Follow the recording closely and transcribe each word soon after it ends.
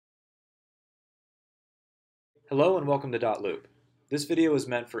Hello and welcome to dotloop. This video is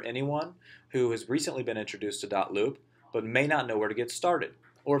meant for anyone who has recently been introduced to dotloop but may not know where to get started.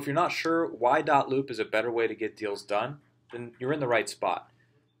 Or if you're not sure why dotloop is a better way to get deals done, then you're in the right spot.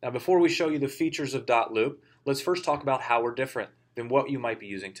 Now before we show you the features of dotloop, let's first talk about how we're different than what you might be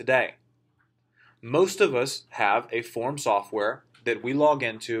using today. Most of us have a form software that we log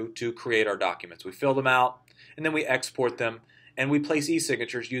into to create our documents. We fill them out and then we export them and we place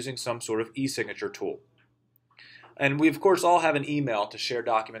e-signatures using some sort of e-signature tool. And we, of course, all have an email to share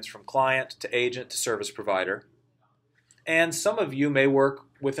documents from client to agent to service provider. And some of you may work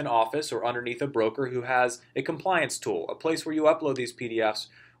with an office or underneath a broker who has a compliance tool, a place where you upload these PDFs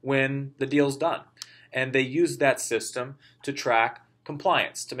when the deal's done. And they use that system to track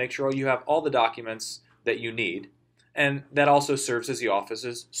compliance, to make sure you have all the documents that you need. And that also serves as the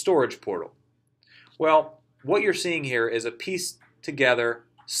office's storage portal. Well, what you're seeing here is a pieced together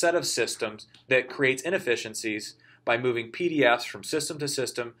set of systems that creates inefficiencies by moving PDFs from system to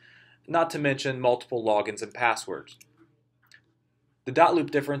system, not to mention multiple logins and passwords. The dotloop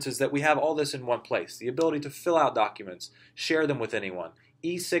difference is that we have all this in one place, the ability to fill out documents, share them with anyone.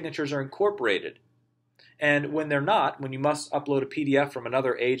 E-signatures are incorporated. And when they're not, when you must upload a PDF from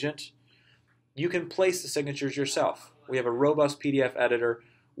another agent, you can place the signatures yourself. We have a robust PDF editor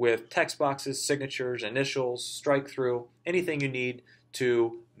with text boxes, signatures, initials, strike through, anything you need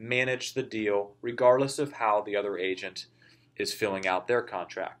to manage the deal regardless of how the other agent is filling out their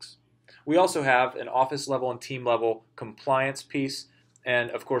contracts. We also have an office level and team level compliance piece, and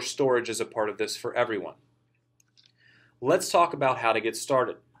of course storage is a part of this for everyone. Let's talk about how to get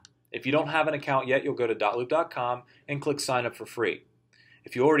started. If you don't have an account yet, you'll go to dotloop.com and click sign up for free.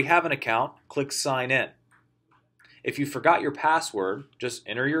 If you already have an account, click sign in. If you forgot your password, just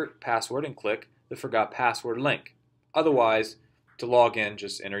enter your password and click the forgot password link. Otherwise, to log in,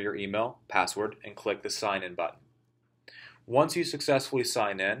 just enter your email, password, and click the sign in button. Once you successfully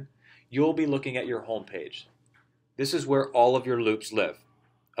sign in, you'll be looking at your home page. This is where all of your loops live.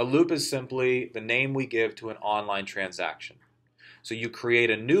 A loop is simply the name we give to an online transaction. So you create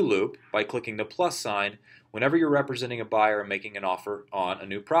a new loop by clicking the plus sign whenever you're representing a buyer and making an offer on a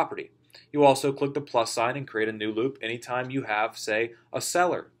new property. You also click the plus sign and create a new loop anytime you have, say, a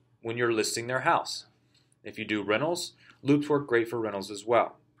seller when you're listing their house. If you do rentals, loops work great for rentals as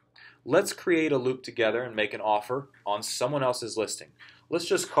well. Let's create a loop together and make an offer on someone else's listing. Let's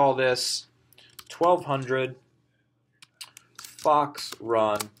just call this 1200 Fox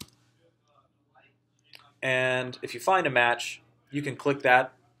Run. And if you find a match, you can click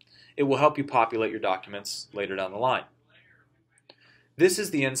that. It will help you populate your documents later down the line. This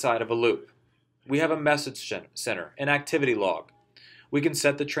is the inside of a loop. We have a message center, an activity log. We can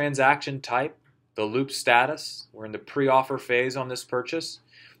set the transaction type, the loop status. We're in the pre-offer phase on this purchase.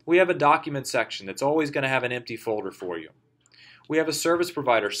 We have a document section that's always going to have an empty folder for you. We have a service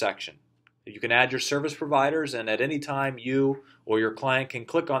provider section. You can add your service providers, and at any time you or your client can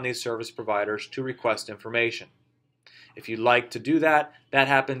click on these service providers to request information. If you'd like to do that, that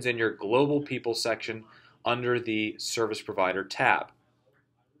happens in your Global People section under the Service Provider tab.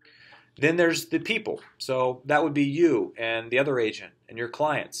 Then there's the people. So that would be you and the other agent and your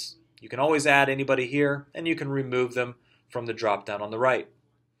clients. You can always add anybody here, and you can remove them from the drop-down on the right.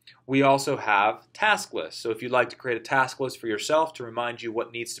 We also have task lists. So if you'd like to create a task list for yourself to remind you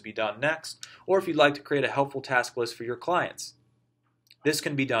what needs to be done next, or if you'd like to create a helpful task list for your clients, this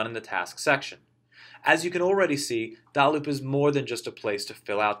can be done in the task section. As you can already see, dotloop is more than just a place to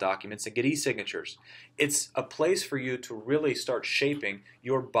fill out documents and get e-signatures. It's a place for you to really start shaping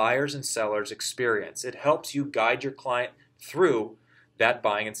your buyers and sellers experience. It helps you guide your client through that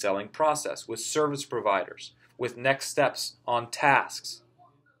buying and selling process with service providers, with next steps on tasks.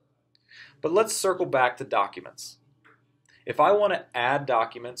 But let's circle back to documents. If I want to add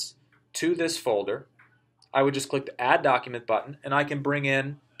documents to this folder, I would just click the Add Document button, and I can bring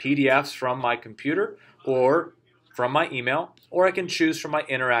in PDFs from my computer or from my email, or I can choose from my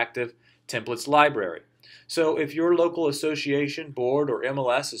interactive templates library. So if your local association, board, or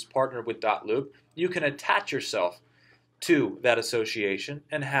MLS is partnered with dotloop, you can attach yourself to that association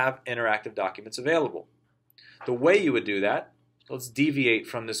and have interactive documents available. The way you would do that, let's deviate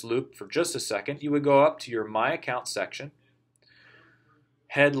from this loop for just a second. You would go up to your My Account section,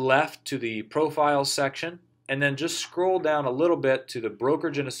 head left to the Profiles section, and then just scroll down a little bit to the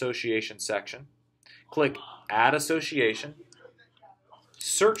Brokerage and Association section. Click Add Association,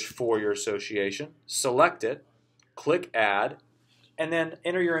 search for your association, select it, click Add, and then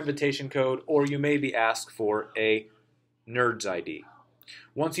enter your invitation code, or you may be asked for a NERDS ID.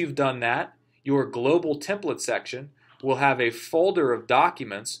 Once you've done that, your Global Template section will have a folder of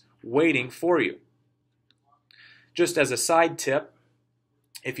documents waiting for you. Just as a side tip,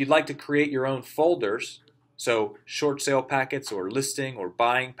 if you'd like to create your own folders, so short sale packets or listing or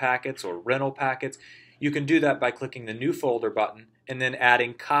buying packets or rental packets, you can do that by clicking the new folder button and then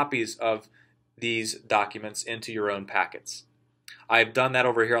adding copies of these documents into your own packets. I've done that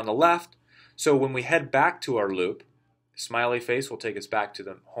over here on the left. So when we head back to our loop, smiley face will take us back to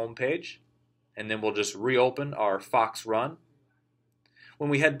the home page, and then we'll just reopen our Fox Run. When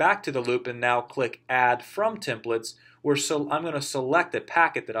we head back to the loop and now click Add From Templates, I'm going to select a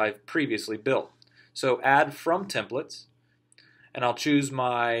packet that I've previously built. So Add From Templates, and I'll choose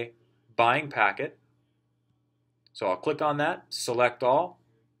my buying packet. So I'll click on that, select all,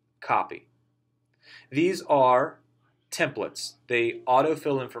 copy. These are templates. They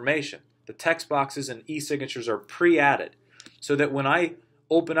autofill information. The text boxes and e-signatures are pre-added so that when I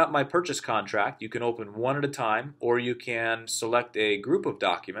open up my purchase contract, you can open one at a time, or you can select a group of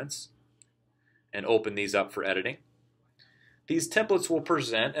documents and open these up for editing. These templates will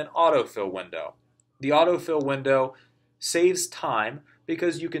present an autofill window. The autofill window saves time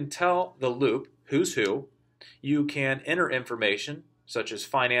because you can tell the loop who's who. You can enter information such as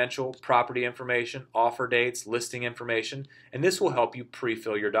financial, property information, offer dates, listing information, and this will help you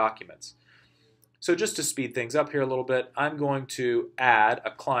pre-fill your documents. So just to speed things up here a little bit, I'm going to add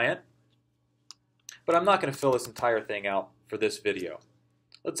a client, but I'm not going to fill this entire thing out for this video.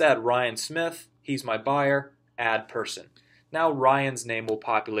 Let's add Ryan Smith. He's my buyer. Add person. Now Ryan's name will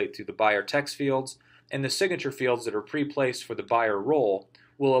populate through the buyer text fields, and the signature fields that are pre-placed for the buyer role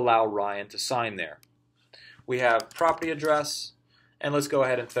will allow Ryan to sign there. We have property address, and let's go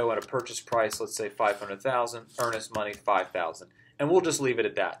ahead and throw in a purchase price, let's say $500,000, earnest money $5,000, and we'll just leave it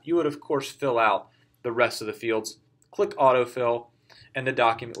at that. You would of course fill out the rest of the fields, click autofill, and the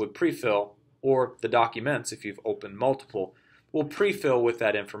document would pre-fill, or the documents, if you've opened multiple, will pre-fill with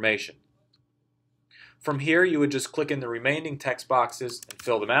that information. From here, you would just click in the remaining text boxes and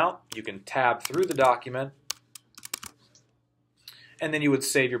fill them out. You can tab through the document, and then you would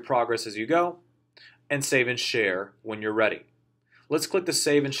save your progress as you go, and save and share when you're ready. Let's click the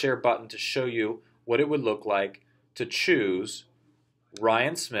Save and Share button to show you what it would look like to choose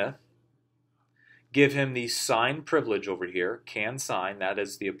Ryan Smith, give him the sign privilege over here, can sign, that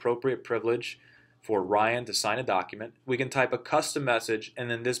is the appropriate privilege for Ryan to sign a document. We can type a custom message,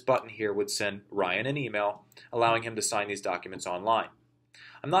 and then this button here would send Ryan an email allowing him to sign these documents online.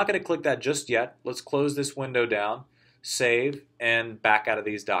 I'm not going to click that just yet. Let's close this window down, save, and back out of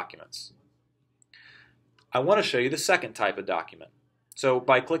these documents. I want to show you the second type of document. So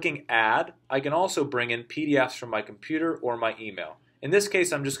by clicking Add, I can also bring in PDFs from my computer or my email. In this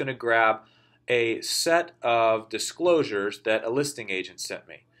case, I'm just going to grab a set of disclosures that a listing agent sent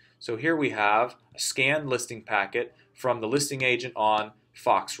me. So here we have a scanned listing packet from the listing agent on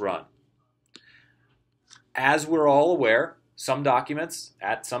Fox Run. As we're all aware, some documents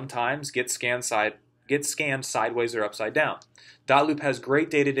at some times get scanned sideways or upside down. dotloop has great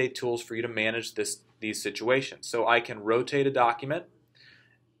day-to-day tools for you to manage these situations. So I can rotate a document,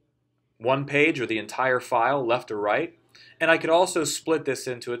 one page or the entire file, left or right, and I could also split this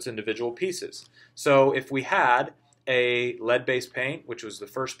into its individual pieces. So if we had a lead-based paint, which was the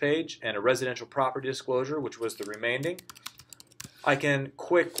first page, and a residential property disclosure, which was the remaining, I can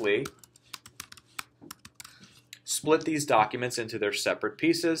quickly split these documents into their separate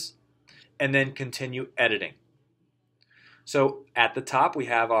pieces and then continue editing. So at the top we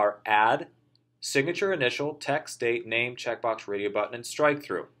have our Add, Signature, Initial, Text, Date, Name, Checkbox, Radio Button, and Strike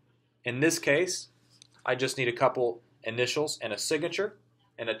Through. In this case, I just need a couple initials and a signature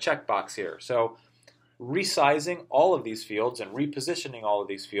and a checkbox here. So resizing all of these fields and repositioning all of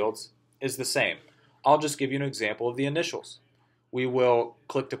these fields is the same. I'll just give you an example of the initials. We will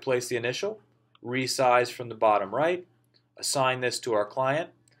click to place the initial, resize from the bottom right, assign this to our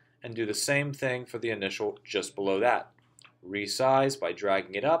client, and do the same thing for the initial just below that. Resize by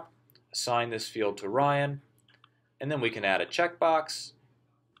dragging it up, assign this field to Ryan, and then we can add a checkbox,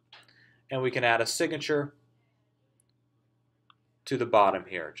 and we can add a signature to the bottom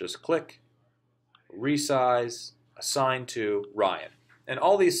here. Just click, resize, assign to Ryan. And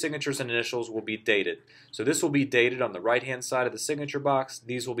all these signatures and initials will be dated. So this will be dated on the right-hand side of the signature box.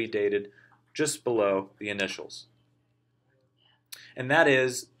 These will be dated just below the initials. And that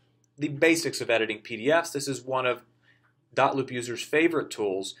is the basics of editing PDFs. This is one of dotloop users' favorite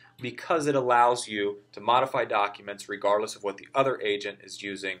tools because it allows you to modify documents regardless of what the other agent is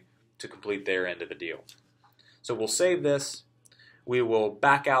using to complete their end of the deal. So we'll save this. We will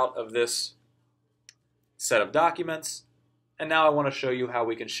back out of this set of documents. And now I want to show you how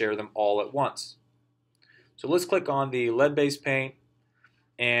we can share them all at once. So let's click on the lead-based paint,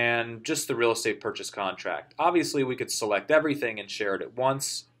 and just the real estate purchase contract. Obviously, we could select everything and share it at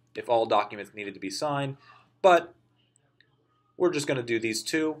once if all documents needed to be signed, but we're just going to do these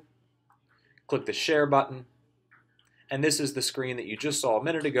two. Click the share button, and this is the screen that you just saw a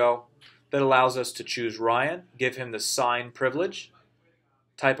minute ago that allows us to choose Ryan, give him the sign privilege,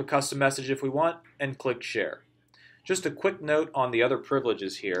 type a custom message if we want, and click share. Just a quick note on the other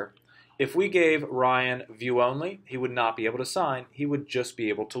privileges here. If we gave Ryan view only, he would not be able to sign. He would just be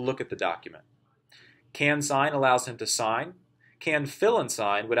able to look at the document. Can sign allows him to sign. Can fill and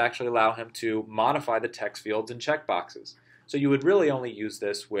sign would actually allow him to modify the text fields and checkboxes. So you would really only use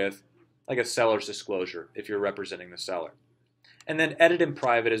this with like a seller's disclosure if you're representing the seller. And then edit in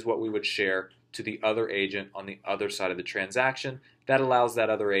private is what we would share to the other agent on the other side of the transaction. That allows that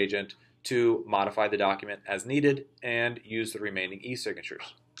other agent to modify the document as needed and use the remaining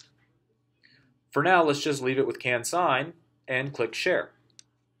e-signatures. For now, let's just leave it with can sign and click share.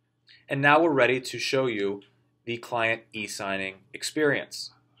 And now we're ready to show you the client e-signing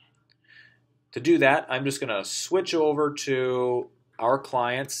experience. To do that, I'm just going to switch over to our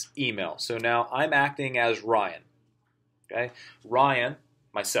client's email. So now I'm acting as Ryan. Okay? Ryan,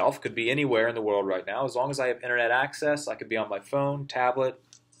 myself, could be anywhere in the world right now. As long as I have internet access, I could be on my phone, tablet,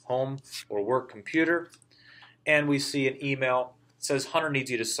 home, or work computer. And we see an email that says Hunter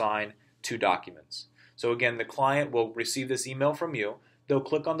needs you to sign 2 documents. So again, the client will receive this email from you. They'll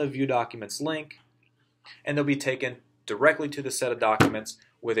click on the View Documents link, and they'll be taken directly to the set of documents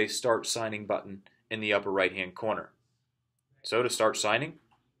with a Start Signing button in the upper right-hand corner. So to start signing,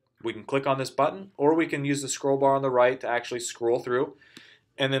 we can click on this button, or we can use the scroll bar on the right to actually scroll through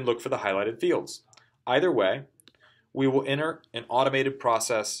and then look for the highlighted fields. Either way, we will enter an automated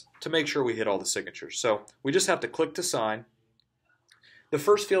process to make sure we hit all the signatures. So we just have to click to sign. The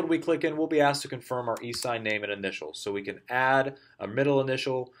first field we click in, we'll be asked to confirm our e-sign name and initials. So we can add a middle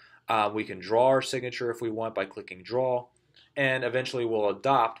initial, we can draw our signature if we want by clicking draw, and eventually we'll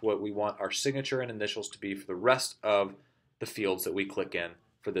adopt what we want our signature and initials to be for the rest of the fields that we click in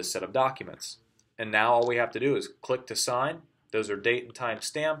for this set of documents. And now all we have to do is click to sign. Those are date and time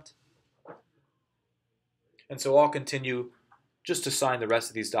stamped. And so I'll continue just to sign the rest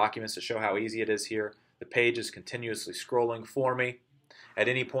of these documents to show how easy it is here. The page is continuously scrolling for me. At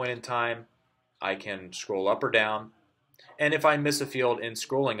any point in time, I can scroll up or down. And if I miss a field in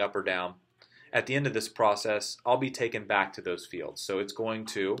scrolling up or down, at the end of this process, I'll be taken back to those fields. So it's going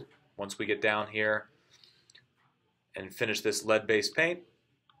to, once we get down here and finish this lead-based paint,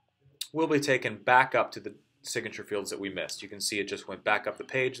 we'll be taken back up to the signature fields that we missed. You can see it just went back up the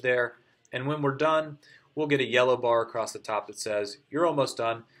page there. And when we're done, we'll get a yellow bar across the top that says, you're almost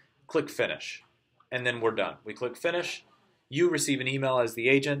done, click Finish. And then we're done. We click Finish. You receive an email as the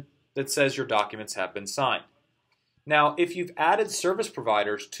agent that says your documents have been signed. Now, if you've added service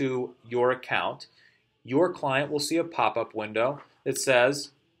providers to your account, your client will see a pop-up window that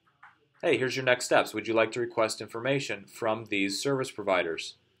says, hey, here's your next steps. Would you like to request information from these service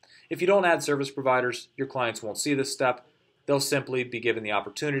providers? If you don't add service providers, your clients won't see this step. They'll simply be given the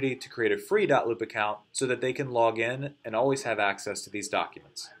opportunity to create a free dotloop account so that they can log in and always have access to these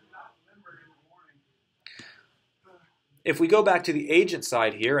documents. If we go back to the agent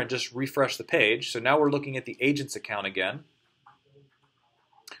side here and just refresh the page, so now we're looking at the agent's account again,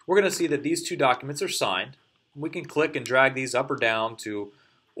 we're going to see that these 2 documents are signed. We can click and drag these up or down to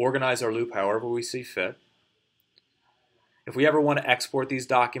organize our loop however we see fit. If we ever want to export these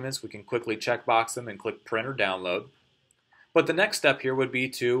documents, we can quickly checkbox them and click print or download. But the next step here would be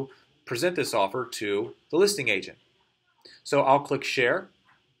to present this offer to the listing agent. So I'll click share.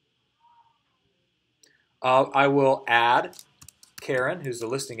 I will add Karen, who's the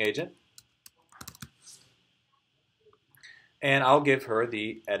listing agent, and I'll give her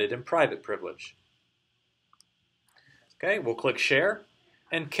the edit in private privilege. Okay, we'll click share,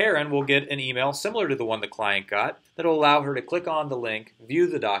 and Karen will get an email similar to the one the client got that will allow her to click on the link, view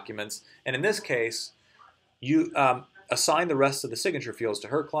the documents, and in this case, you assign the rest of the signature fields to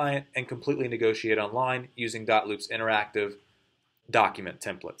her client and completely negotiate online using dotloop's interactive document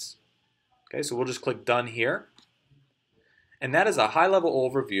templates. Okay, so we'll just click done here. And that is a high-level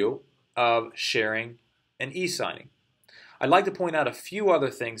overview of sharing and e-signing. I'd like to point out a few other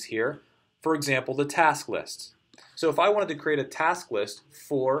things here. For example, the task list. So if I wanted to create a task list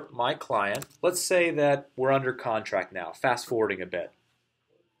for my client, let's say that we're under contract now, fast forwarding a bit.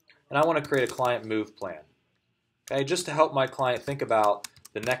 And I want to create a client move plan. Okay, just to help my client think about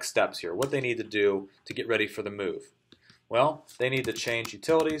the next steps here, what they need to do to get ready for the move. Well, they need to change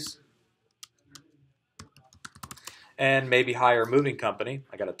utilities, and maybe hire a moving company.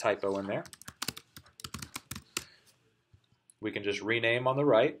 I got a typo in there. We can just rename on the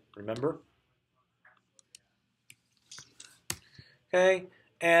right, remember? Okay,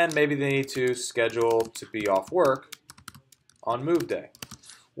 and maybe they need to schedule to be off work on move day.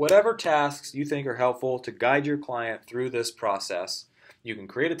 Whatever tasks you think are helpful to guide your client through this process, you can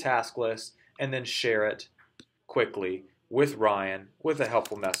create a task list and then share it quickly with Ryan with a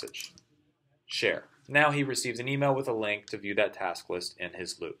helpful message. Share. Now he receives an email with a link to view that task list in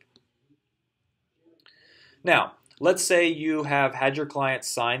his loop. Now, let's say you have had your client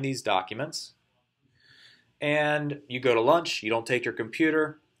sign these documents and you go to lunch, you don't take your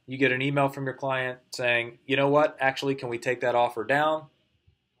computer, you get an email from your client saying, you know what, actually, can we take that offer down?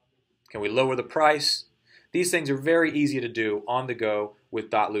 Can we lower the price? These things are very easy to do on the go with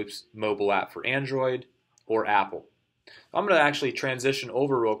dotloop's mobile app for Android or Apple. I'm going to actually transition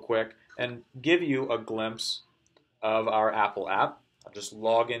over real quick and give you a glimpse of our Apple app. I'll just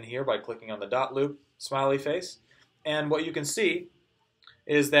log in here by clicking on the dotloop smiley face. And what you can see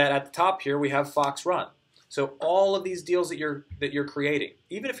is that at the top here we have Fox Run. So all of these deals that you're creating,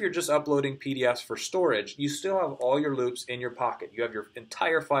 even if you're just uploading PDFs for storage, you still have all your loops in your pocket. You have your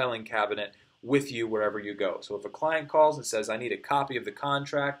entire filing cabinet with you wherever you go. So if a client calls and says, I need a copy of the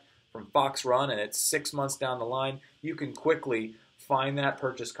contract from Fox Run and it's 6 months down the line, you can quickly find that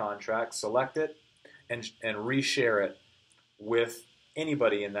purchase contract, select it, and reshare it with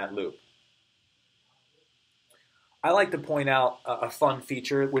anybody in that loop. I like to point out a fun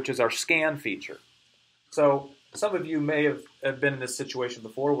feature, which is our scan feature. So some of you may have been in this situation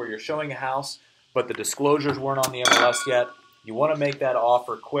before where you're showing a house, but the disclosures weren't on the MLS yet. You want to make that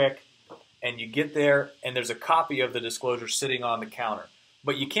offer quick, and you get there, and there's a copy of the disclosure sitting on the counter.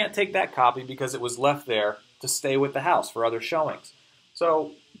 But you can't take that copy because it was left there to stay with the house for other showings.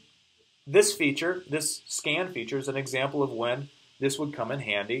 So this feature, this scan feature, is an example of when this would come in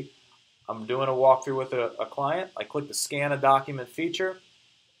handy. I'm doing a walkthrough with a client. I click the scan a document feature.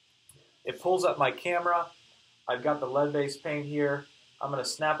 It pulls up my camera. I've got the lead-based paint here. I'm going to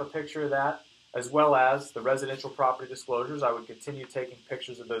snap a picture of that, as well as the residential property disclosures. I would continue taking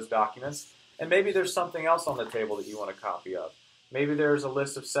pictures of those documents. And maybe there's something else on the table that you want a copy of. Maybe there's a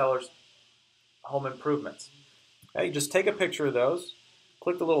list of sellers' home improvements. Okay, just take a picture of those.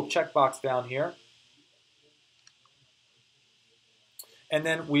 Click the little checkbox down here. And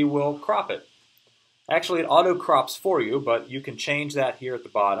then we will crop it. Actually, it auto crops for you, but you can change that here at the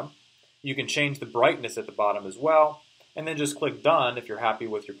bottom. You can change the brightness at the bottom as well, and then just click Done if you're happy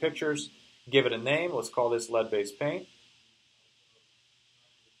with your pictures. Give it a name. Let's call this lead-based paint.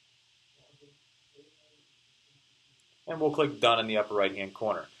 And we'll click Done in the upper right-hand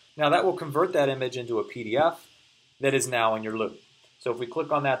corner. Now that will convert that image into a PDF that is now in your loop. So if we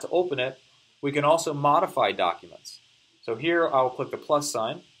click on that to open it, we can also modify documents. So here I'll click the plus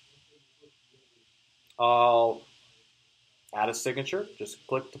sign. I'll add a signature, just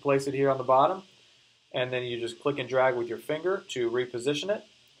click to place it here on the bottom, and then you just click and drag with your finger to reposition it,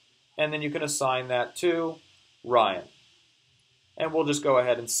 and then you can assign that to Ryan. And we'll just go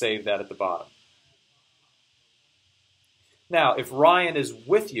ahead and save that at the bottom. Now, if Ryan is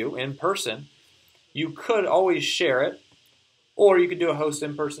with you in person, you could always share it, or you could do a host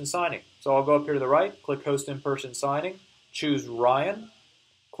in-person signing. So I'll go up here to the right, click host in-person signing, choose Ryan,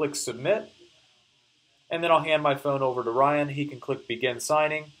 click submit, and then I'll hand my phone over to Ryan. He can click Begin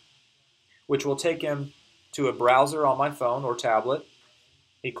Signing, which will take him to a browser on my phone or tablet.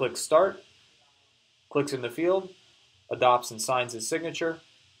 He clicks Start, clicks in the field, adopts and signs his signature,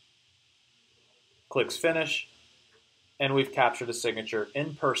 clicks Finish, and we've captured a signature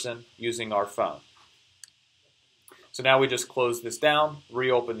in person using our phone. So now we just close this down,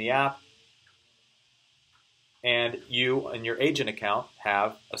 reopen the app, and you and your agent account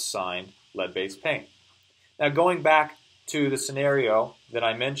have assigned lead-based paint. Now going back to the scenario that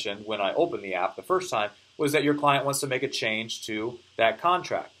I mentioned when I opened the app the first time was that your client wants to make a change to that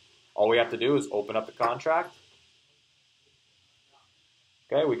contract. All we have to do is open up the contract.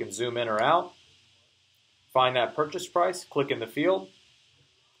 Okay, we can zoom in or out, find that purchase price, click in the field,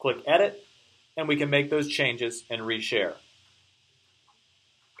 click Edit, and we can make those changes and reshare.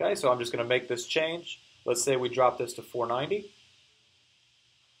 Okay, so I'm just going to make this change. Let's say we drop this to $490.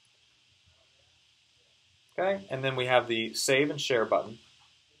 Okay, and then we have the Save and Share button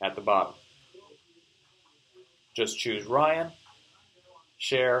at the bottom. Just choose Ryan,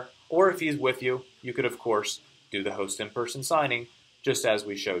 share, or if he's with you, you could of course do the host in-person signing just as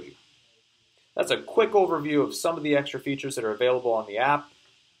we showed you. That's a quick overview of some of the extra features that are available on the app.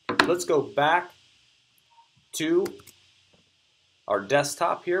 Let's go back to our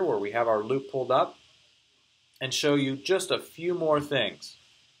desktop here where we have our loop pulled up and show you just a few more things.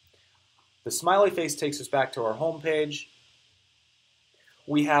 The smiley face takes us back to our home page.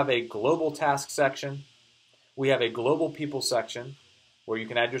 we have a global task section. We have a global people section where you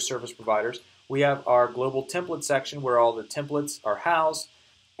can add your service providers. We have our global template section where all the templates are housed.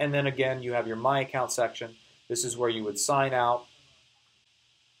 And then again, you have your My Account section. This is where you would sign out.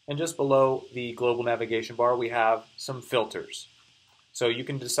 And just below the global navigation bar, we have some filters. So you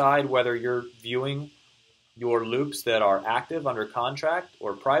can decide whether you're viewing your loops that are active under contract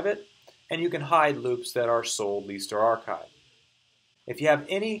or private, and you can hide loops that are sold, leased, or archived. If you have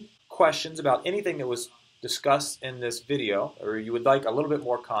any questions about anything that was discussed in this video, or you would like a little bit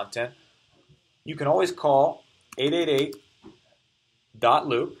more content, you can always call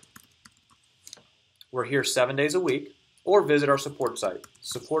 888-DOT-LOOP. We're here 7 days a week, or visit our support site,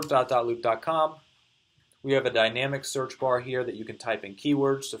 support.dotloop.com. We have a dynamic search bar here that you can type in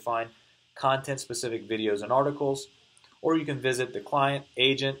keywords to find content-specific videos and articles, or you can visit the client,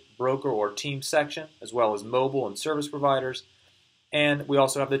 agent, broker, or team section, as well as mobile and service providers. And we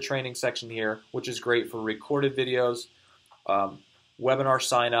also have the training section here, which is great for recorded videos, webinar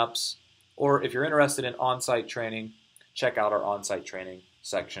signups, or if you're interested in on-site training, check out our on-site training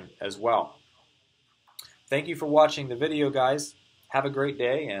section as well. Thank you for watching the video, guys. Have a great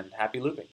day and happy looping.